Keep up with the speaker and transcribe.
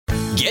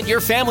Get your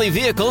family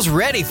vehicles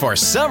ready for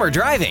summer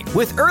driving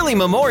with early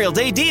Memorial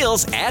Day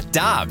deals at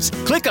Dobbs.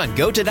 Click on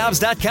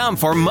GoToDobbs.com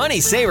for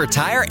money saver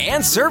tire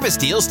and service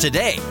deals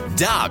today.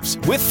 Dobbs,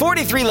 with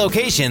 43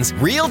 locations,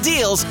 real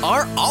deals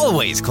are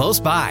always close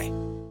by.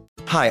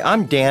 Hi,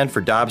 I'm Dan for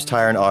Dobbs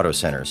Tire and Auto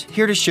Centers,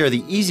 here to share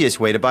the easiest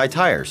way to buy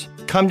tires.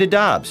 Come to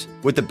Dobbs.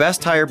 With the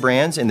best tire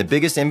brands and the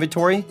biggest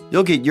inventory,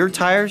 you'll get your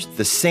tires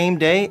the same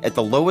day at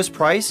the lowest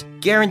price,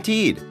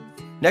 guaranteed.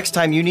 Next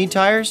time you need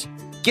tires,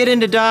 get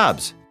into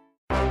Dobbs.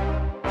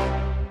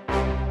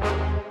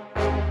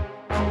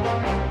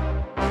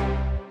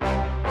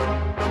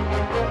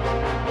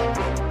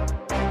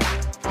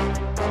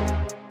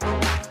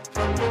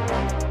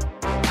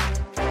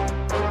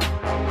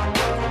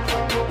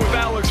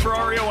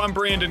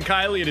 Brandon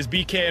Kiley. It is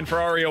BK and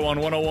Ferrario on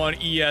 101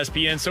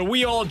 ESPN. So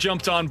we all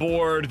jumped on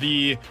board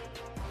the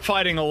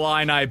Fighting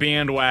Illini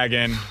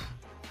bandwagon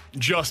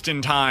just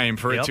in time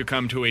for it to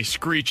come to a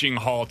screeching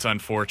halt,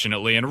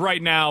 unfortunately. And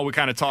right now, we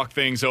kind of talk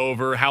things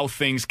over, how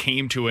things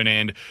came to an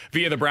end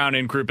via the Brown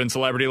Inn Group and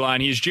Celebrity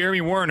Line. He's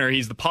Jeremy Werner.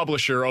 He's the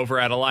publisher over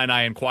at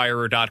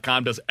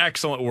IlliniInquirer.com. Does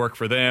excellent work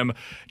for them.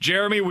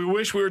 Jeremy, we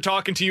wish we were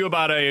talking to you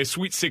about a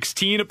Sweet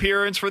 16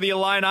 appearance for the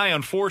Illini.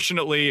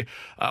 Unfortunately,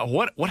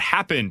 what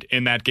happened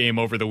in that game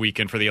over the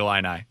weekend for the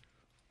Illini?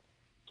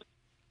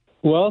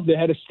 Well, they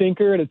had a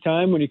stinker at a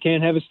time when you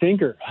can't have a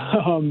stinker.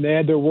 They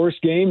had their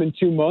worst game in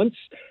 2 months.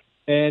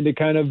 And it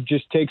kind of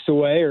just takes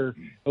away, or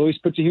at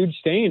least puts a huge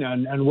stain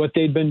on what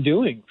they'd been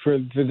doing for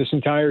this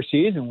entire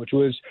season, which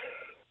was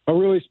a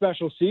really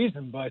special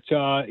season. But,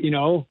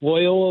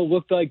 Loyola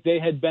looked like they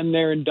had been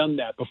there and done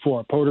that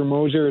before. Porter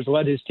Moser has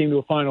led his team to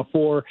a Final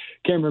Four.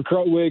 Cameron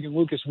Krutwig and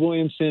Lucas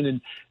Williamson and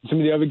some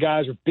of the other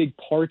guys were big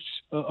parts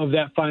of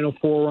that Final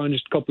Four run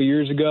just a couple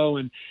years ago.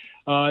 And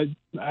I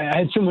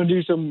had someone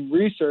do some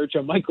research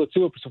on Michael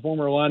Tulip, a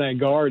former Illini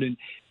guard, and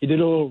he did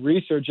a little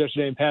research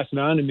yesterday and passed it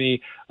on to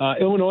me.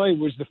 Illinois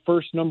was the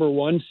first number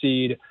one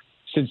seed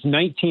since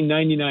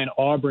 1999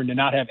 Auburn to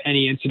not have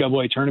any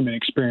NCAA tournament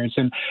experience.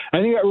 And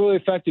I think that really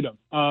affected them.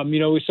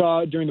 We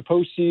saw during the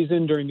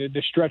postseason, during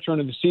the stretch run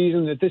of the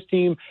season, that this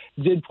team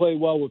did play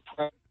well with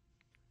pressure.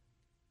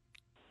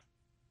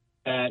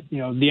 At the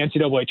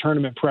NCAA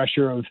tournament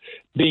pressure of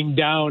being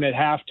down at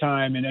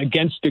halftime and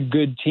against a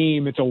good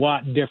team, it's a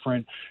lot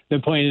different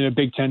than playing in a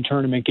Big Ten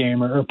tournament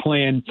game or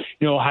playing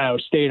Ohio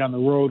State on the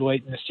road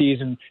late in the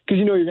season,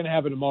 because you're going to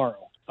have it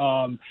tomorrow.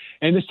 And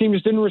this team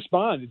just didn't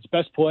respond. Its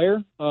best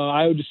player,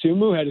 Ayo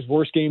Dosunmu, had his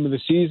worst game of the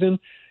season.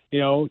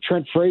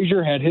 Trent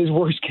Frazier had his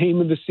worst game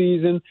of the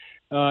season,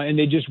 and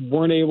they just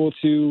weren't able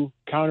to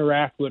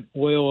counteract what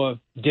Loyola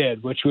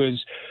did, which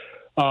was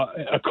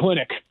a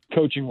clinic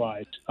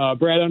coaching-wise.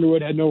 Brad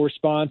Underwood had no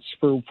response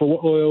for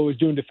what Loyola was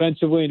doing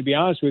defensively. And to be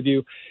honest with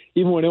you,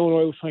 even when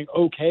Illinois was playing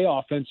okay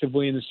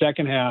offensively in the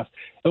second half,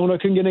 Illinois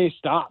couldn't get any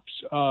stops.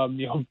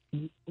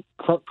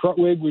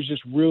 Krutwig was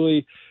just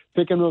really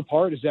picking them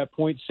apart as that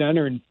point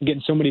center and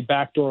getting so many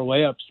backdoor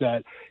layups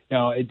that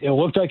it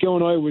looked like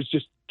Illinois was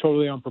just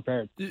totally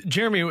unprepared.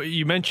 Jeremy,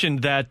 you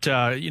mentioned that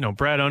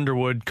Brad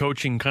Underwood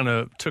coaching kind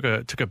of took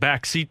a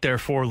back seat there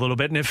for a little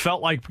bit, and it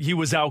felt like he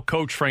was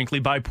out-coached,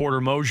 frankly, by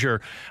Porter Moser.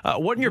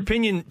 What, in your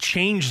opinion,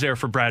 changed there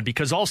for Brad?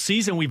 Because all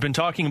season we've been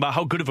talking about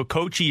how good of a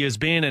coach he has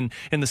been and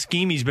the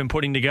scheme he's been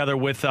putting together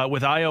with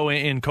Ayo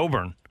and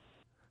Coburn.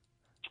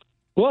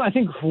 Well, I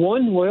think,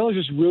 Loyola is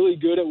just really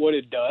good at what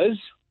it does.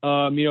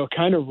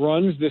 Kind of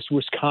runs this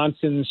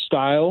Wisconsin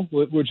style,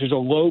 which is a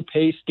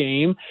low-paced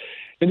game.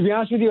 And to be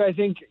honest with you, I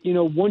think,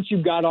 once you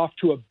got off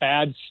to a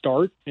bad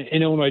start,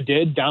 and Illinois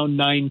did, down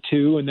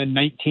 9-2 and then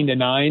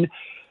 19-9, I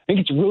think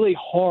it's really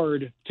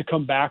hard to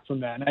come back from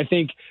that. And I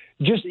think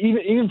just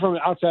even from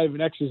outside of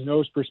an X's and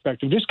O's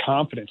perspective, just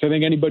confidence. I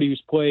think anybody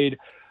who's played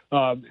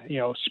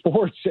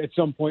sports at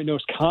some point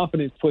knows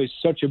confidence plays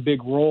such a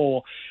big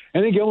role.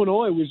 I think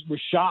Illinois was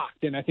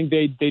shocked, and I think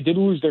they did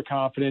lose their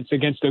confidence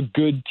against a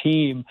good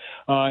team,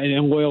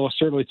 and Loyola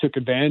certainly took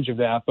advantage of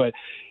that. But,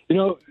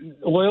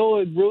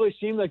 Loyola really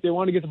seemed like they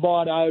wanted to get the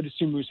ball out of Ayo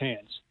Dosunmu's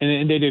hands,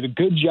 and they did a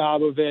good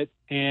job of it.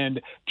 And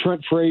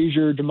Trent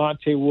Frazier,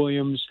 DeMonte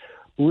Williams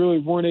really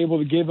weren't able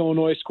to give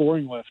Illinois a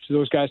scoring lift.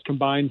 Those guys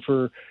combined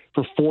for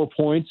 4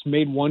 points,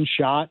 made one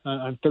shot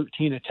on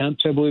 13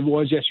 attempts, I believe it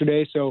was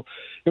yesterday. So,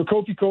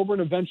 Kofi Coburn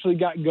eventually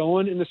got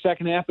going in the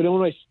second half, but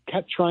Illinois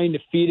kept trying to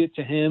feed it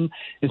to him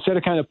instead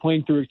of kind of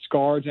playing through its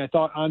guards. And I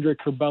thought Andre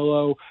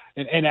Curbelo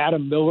and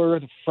Adam Miller,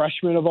 the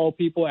freshman of all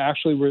people,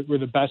 actually were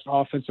the best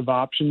offensive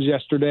options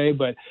yesterday.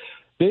 But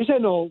they just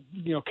had no,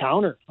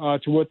 counter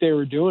to what they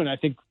were doing. I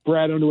think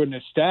Brad Underwood and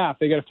his staff,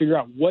 they got to figure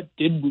out what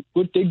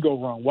did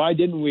go wrong. Why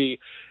didn't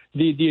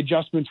the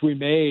adjustments we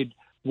made,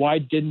 why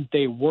didn't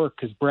they work?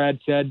 Because Brad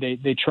said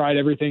they tried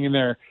everything in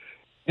their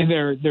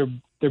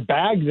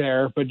bag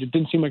there, but it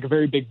didn't seem like a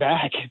very big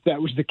bag if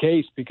that was the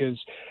case, because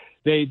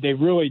they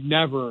really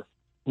never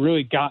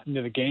really got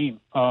into the game.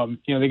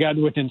 They got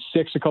within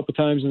 6 a couple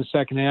times in the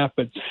second half,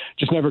 but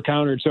just never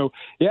countered. So,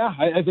 yeah,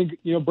 I think,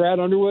 Brad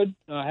Underwood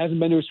hasn't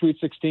been to a Sweet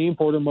 16.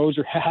 Porter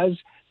Moser has,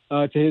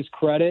 to his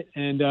credit,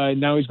 and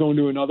now he's going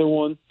to another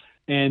one.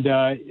 And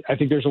I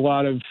think there's a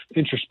lot of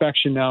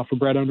introspection now for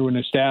Brett Underwood and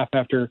his staff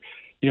after,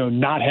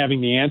 not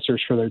having the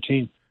answers for their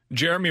team.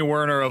 Jeremy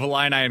Werner of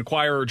Illini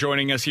Inquirer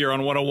joining us here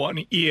on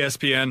 101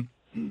 ESPN.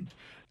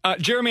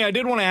 Jeremy, I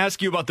did want to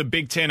ask you about the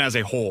Big Ten as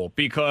a whole,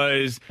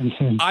 because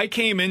I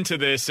came into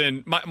this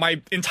and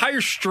my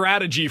entire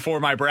strategy for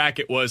my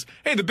bracket was,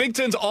 hey, the Big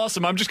Ten's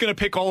awesome. I'm just going to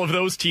pick all of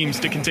those teams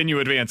to continue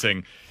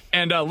advancing.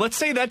 And let's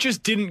say that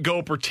just didn't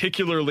go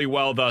particularly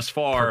well thus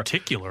far.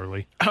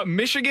 Particularly?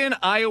 Michigan,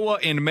 Iowa,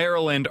 and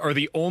Maryland are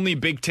the only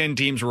Big Ten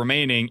teams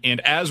remaining.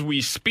 And as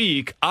we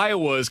speak,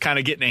 Iowa is kind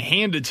of getting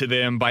handed to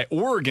them by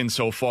Oregon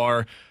so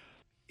far.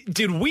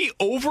 Did we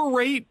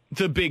overrate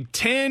the Big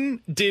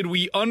Ten? Did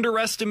we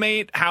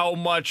underestimate how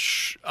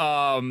much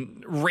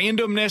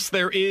randomness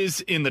there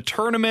is in the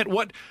tournament?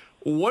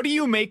 What do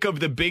you make of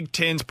the Big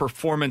Ten's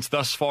performance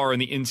thus far in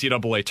the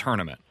NCAA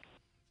tournament?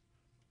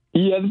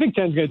 Yeah, the Big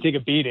Ten's going to take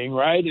a beating,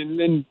 right?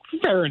 And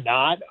fair or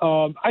not,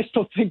 I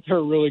still think they're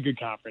a really good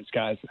conference,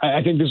 guys.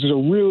 I think this is a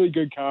really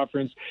good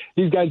conference.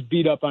 These guys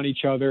beat up on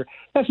each other.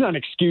 That's not an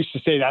excuse to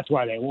say that's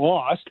why they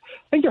lost.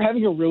 I think they're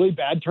having a really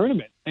bad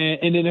tournament.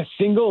 And in a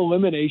single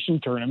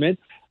elimination tournament,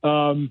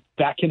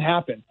 that can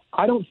happen.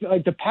 I don't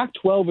like the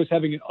Pac-12 is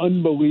having an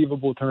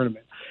unbelievable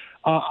tournament.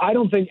 I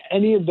don't think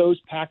any of those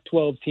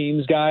Pac-12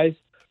 teams, guys,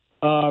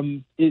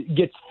 it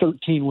gets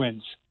 13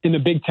 wins in the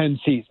Big Ten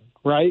season,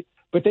 right?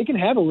 But they can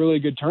have a really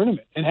good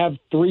tournament and have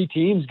 3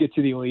 teams get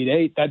to the Elite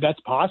Eight. That's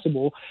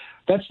possible.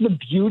 That's the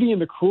beauty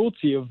and the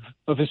cruelty of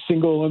a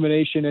single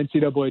elimination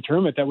NCAA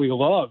tournament that we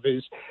love,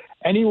 is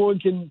anyone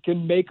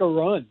can make a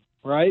run,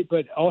 right?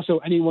 But also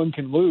anyone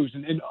can lose.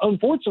 And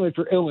unfortunately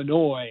for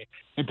Illinois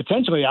and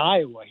potentially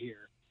Iowa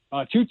here,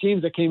 2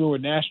 teams that came in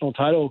with national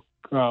title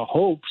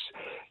hopes,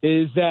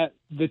 is that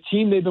the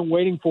team they've been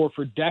waiting for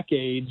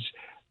decades,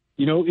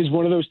 is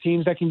one of those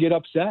teams that can get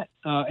upset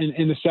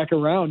in the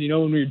second round.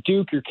 When you're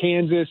Duke, you're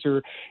Kansas,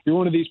 or you're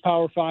one of these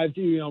Power 5,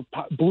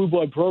 blue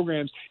blood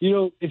programs,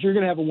 if you're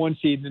going to have a 1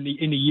 seed in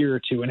a year or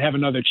two and have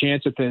another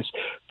chance at this,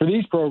 for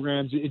these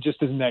programs, it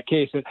just isn't that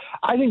case. But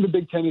I think the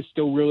Big Ten is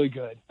still really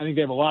good. I think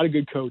they have a lot of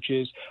good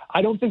coaches.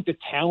 I don't think the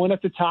talent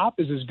at the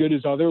top is as good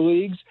as other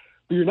leagues,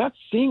 but you're not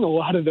seeing a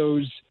lot of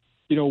those,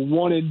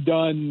 one and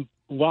done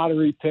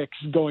lottery picks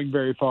going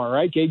very far,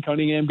 right? Cade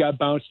Cunningham got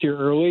bounced here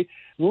early.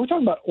 When we're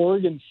talking about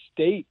Oregon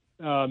State,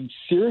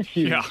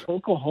 Syracuse,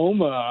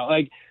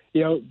 Oklahoma,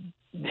 some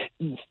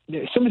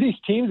of these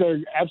teams are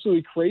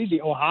absolutely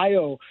crazy.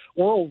 Ohio,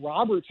 Oral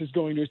Roberts is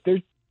going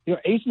to –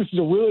 Asmus is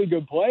a really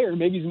good player.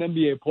 Maybe he's an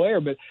NBA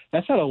player, but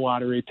that's not a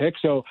lottery pick.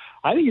 So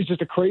I think it's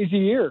just a crazy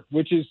year,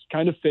 which is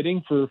kind of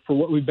fitting for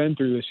what we've been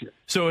through this year.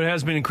 So it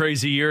has been a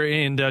crazy year.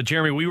 And,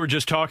 Jeremy, we were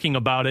just talking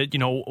about it.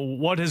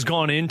 What has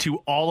gone into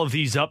all of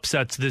these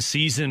upsets this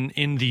season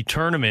in the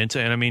tournament?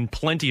 And, I mean,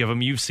 plenty of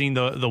them. You've seen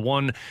the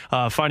one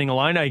Fighting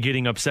Illini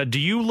getting upset. Do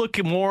you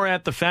look more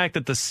at the fact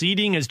that the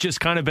seeding has just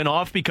kind of been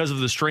off because of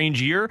the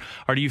strange year?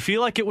 Or do you feel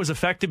like it was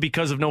affected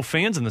because of no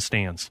fans in the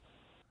stands?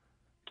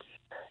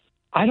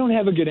 I don't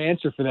have a good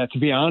answer for that, to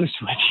be honest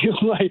with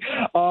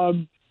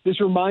you.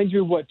 This reminds me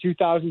of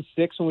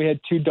 2006 when we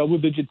had 2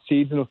 double-digit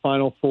seeds in the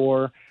Final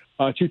Four.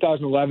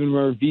 2011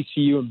 where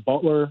VCU and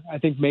Butler, I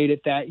think, made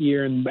it that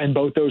year, and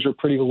both those are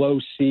pretty low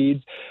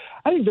seeds.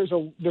 I think there's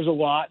a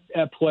lot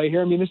at play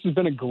here. I mean, this has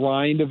been a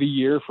grind of a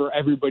year for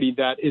everybody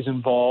that is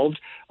involved.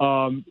 A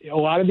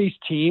lot of these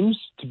teams,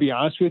 to be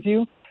honest with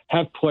you,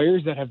 have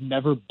players that have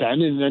never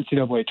been in an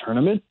NCAA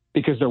tournament,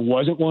 because there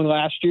wasn't one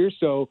last year.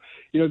 So,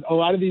 a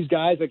lot of these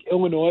guys, like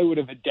Illinois, would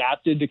have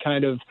adapted to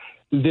kind of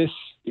this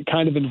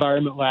kind of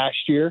environment last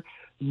year.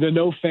 The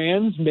no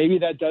fans, maybe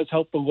that does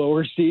help the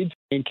lower seeds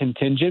and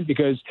contingent,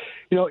 because,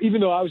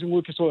 even though I was in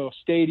Lucas Oil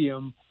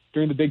Stadium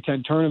during the Big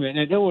Ten tournament,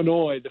 and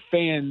Illinois, the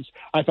fans,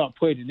 I thought,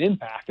 played an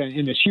impact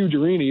in this huge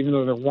arena, even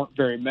though there weren't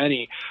very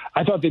many.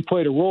 I thought they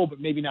played a role, but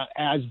maybe not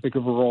as big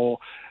of a role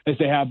as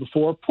they have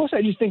before. Plus,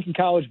 I just think in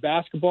college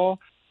basketball,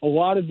 a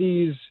lot of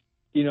these,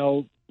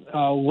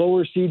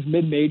 lower seeds,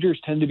 mid-majors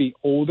tend to be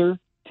older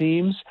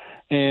teams,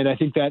 and I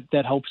think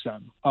that helps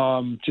them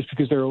just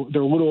because they're a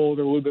little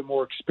older, a little bit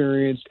more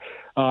experienced.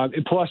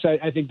 And plus,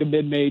 I think the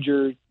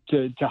mid-major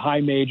to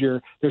high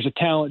major, there's a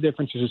talent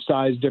difference, there's a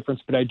size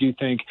difference, but I do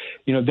think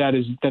that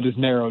is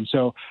narrowed.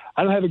 So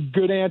I don't have a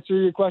good answer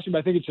to your question, but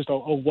I think it's just a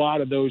lot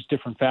of those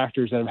different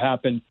factors that have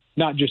happened,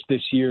 not just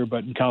this year,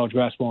 but in college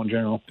basketball in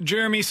general.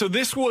 Jeremy, so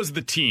this was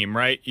the team,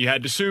 right? You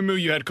had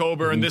Dosunmu, you had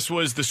Kober, and this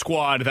was the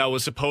squad that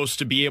was supposed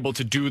to be able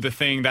to do the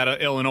thing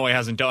that Illinois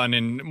hasn't done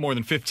in more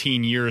than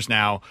 15 years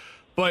now.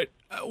 But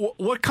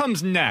what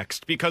comes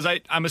next? Because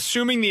I'm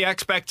assuming the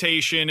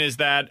expectation is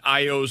that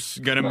Ayo's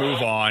going to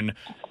move on.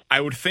 I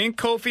would think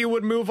Kofi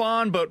would move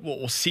on, but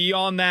we'll see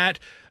on that.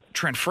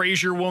 Trent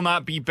Frazier will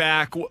not be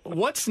back.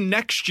 What's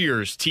next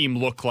year's team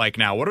look like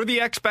now? What are the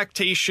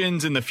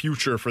expectations in the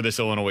future for this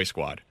Illinois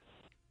squad?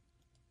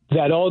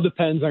 That all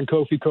depends on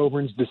Kofi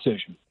Coburn's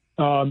decision.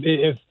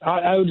 If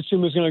I would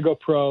assume he's going to go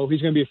pro,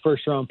 he's going to be a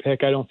first-round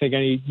pick. I don't think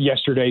any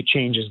yesterday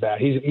changes that.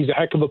 He's a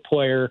heck of a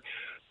player.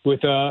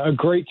 with a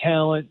great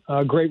talent,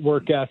 great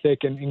work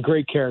ethic, and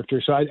great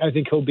character. So I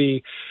think he'll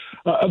be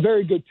a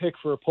very good pick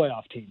for a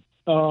playoff team.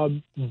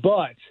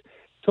 But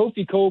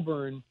Kofi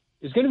Cockburn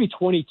is going to be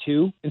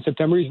 22 in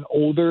September. He's an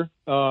older,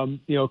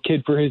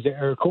 kid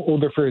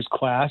older for his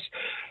class.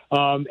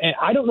 And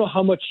I don't know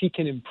how much he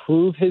can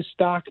improve his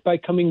stock by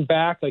coming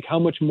back. Like, how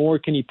much more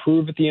can he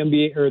prove at the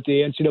NBA or at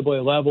the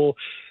NCAA level?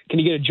 Can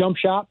he get a jump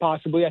shot?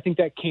 Possibly. I think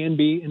that can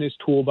be in his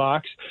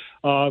toolbox.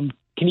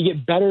 Can he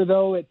get better,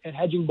 though, at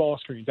hedging ball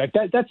screens? Like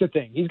that's the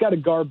thing. He's got to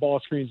guard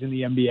ball screens in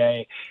the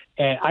NBA,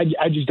 and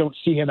I just don't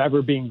see him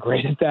ever being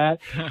great at that.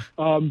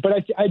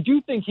 But I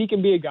do think he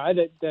can be a guy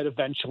that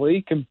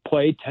eventually can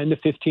play 10 to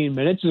 15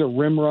 minutes as a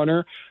rim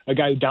runner, a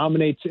guy who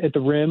dominates at the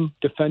rim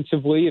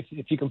defensively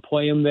if you can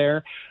play him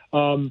there.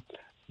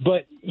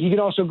 But he can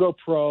also go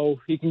pro.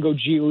 He can go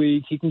G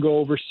League. He can go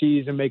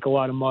overseas and make a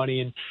lot of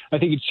money, and I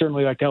think he'd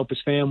certainly like to help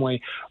his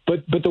family.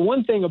 But the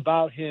one thing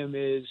about him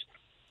is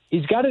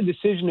he's got a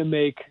decision to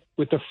make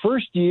with the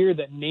first year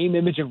that name,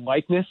 image, and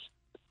likeness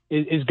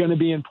is going to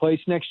be in place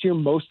next year,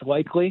 most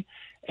likely.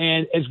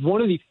 And as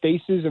one of the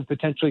faces of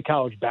potentially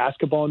college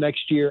basketball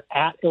next year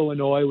at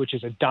Illinois, which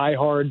is a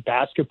diehard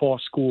basketball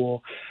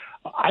school,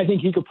 I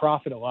think he could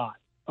profit a lot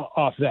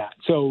off that.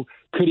 So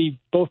could he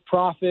both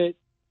profit,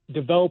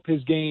 develop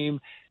his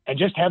game, and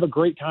just have a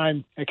great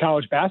time at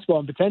college basketball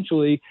and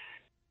potentially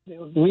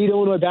lead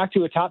Illinois back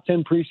to a top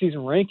 10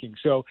 preseason ranking?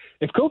 So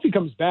if Kofi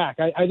comes back,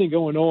 I think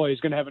Illinois is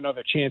going to have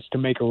another chance to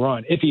make a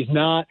run. If he's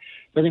not,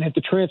 they're going to hit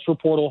the transfer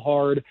portal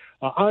hard.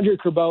 Andre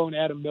Curbelo and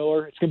Adam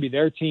Miller, it's going to be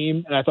their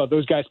team, and I thought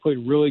those guys played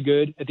really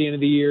good at the end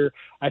of the year.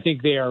 I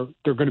think they're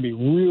going to be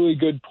really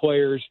good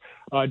players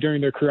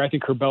during their career. I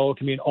think Curbelo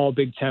can be an all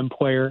Big Ten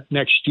player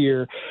next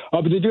year.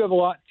 But they do have a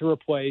lot to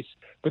replace.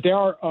 But they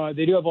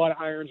do have a lot of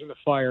irons in the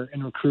fire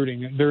in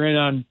recruiting. They're in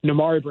on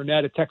Namari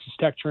Burnett, a Texas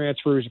Tech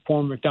transfer, who's a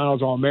former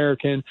McDonald's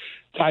All-American.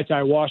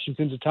 Ty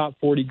Washington's a top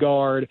 40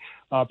 guard.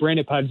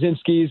 Brandon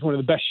Podzinski is one of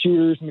the best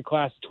shooters in the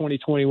class of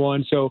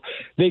 2021. So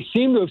they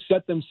seem to have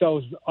set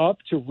themselves up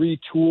to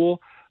retool,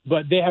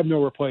 but they have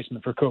no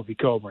replacement for Kofi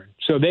Cockburn.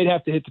 So they'd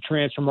have to hit the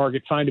transfer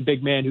market, find a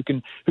big man who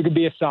can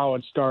be a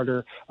solid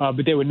starter,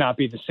 but they would not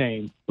be the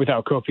same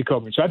without Kofi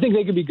Cockburn. So I think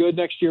they could be good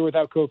next year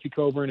without Kofi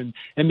Cockburn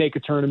and make a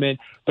tournament,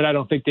 but I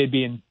don't think they'd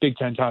be in Big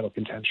Ten title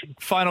contention.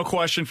 Final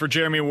question for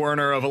Jeremy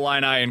Werner of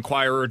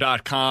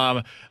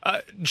IlliniInquirer.com.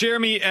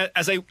 Jeremy,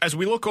 as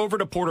we look over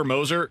to Porter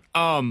Moser,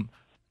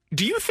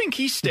 do you think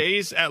he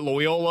stays at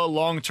Loyola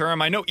long term?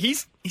 I know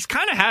he's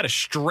kind of had a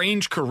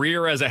strange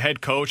career as a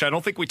head coach. I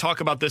don't think we talk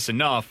about this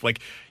enough. Like,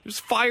 he was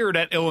fired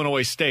at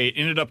Illinois State,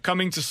 ended up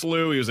coming to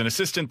SLU. He was an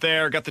assistant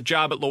there, got the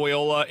job at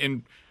Loyola,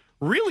 and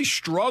really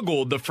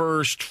struggled the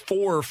first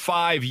 4 or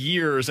 5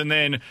 years. And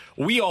then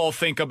we all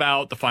think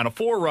about the Final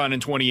Four run in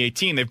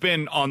 2018. They've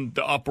been on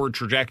the upward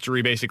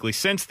trajectory basically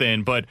since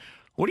then. But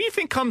what do you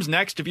think comes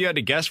next if you had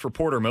to guess for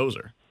Porter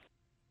Moser?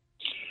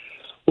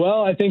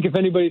 Well, I think if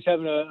anybody's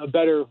having a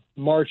better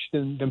March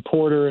than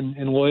Porter and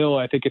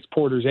Loyola, I think it's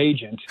Porter's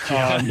agent.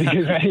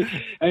 Because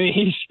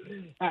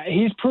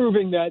he's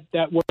proving that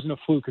wasn't a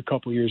fluke a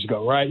couple years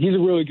ago, right? He's a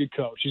really good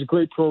coach. He's a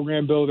great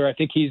program builder. I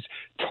think he's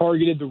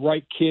targeted the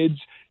right kids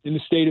in the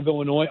state of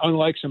Illinois,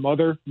 unlike some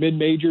other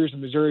mid-majors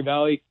and Missouri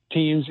Valley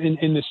teams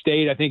in the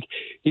state. I think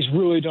he's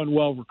really done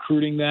well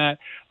recruiting that.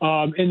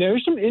 And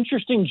there's some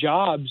interesting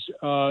jobs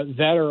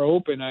that are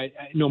open. I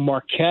know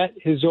Marquette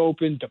has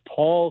opened,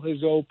 DePaul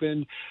has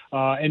opened,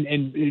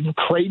 and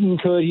Creighton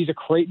could. He's a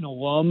Creighton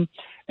alum.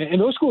 And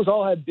those schools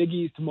all have Big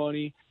East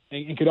money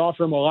and could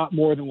offer him a lot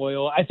more than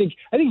Loyola. I think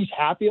he's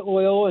happy at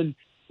Loyola, and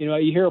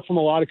you hear from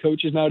a lot of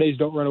coaches nowadays,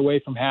 don't run away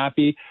from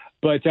happy.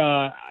 But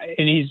I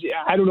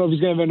don't know if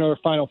he's going to have another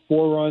Final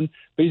Four run,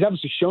 but he's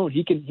obviously shown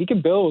he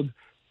can build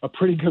a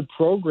pretty good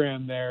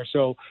program there.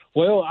 So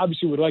Loyola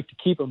obviously would like to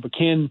keep him, but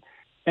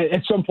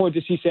at some point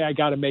does he say, I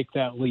got to make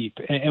that leap?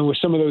 And with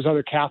some of those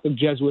other Catholic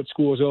Jesuit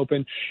schools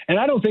open, and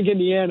I don't think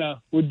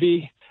Indiana should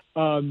be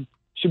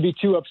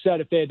too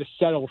upset if they had to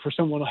settle for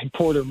someone like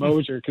Porter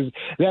Moser, because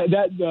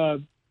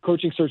that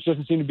coaching search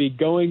doesn't seem to be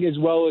going as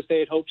well as they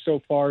had hoped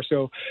so far.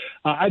 So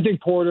I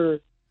think Porter,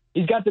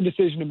 he's got the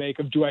decision to make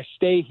of, do I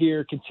stay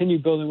here, continue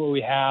building what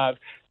we have,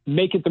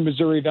 make it the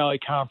Missouri Valley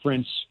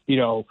Conference,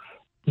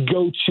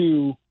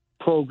 go-to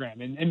program,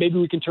 and maybe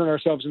we can turn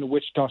ourselves into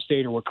Wichita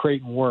State or what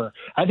Creighton were.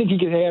 I think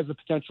he has the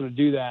potential to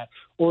do that,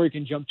 or he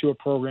can jump to a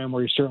program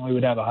where he certainly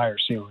would have a higher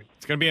ceiling.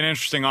 It's going to be an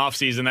interesting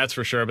offseason, that's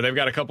for sure, but they've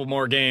got a couple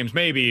more games,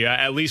 maybe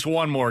at least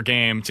one more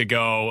game to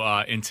go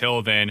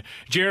until then.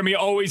 Jeremy,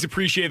 always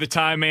appreciate the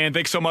time, man.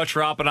 Thanks so much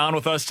for hopping on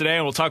with us today,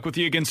 and we'll talk with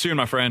you again soon,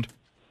 my friend.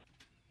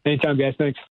 Anytime, guys. Thanks.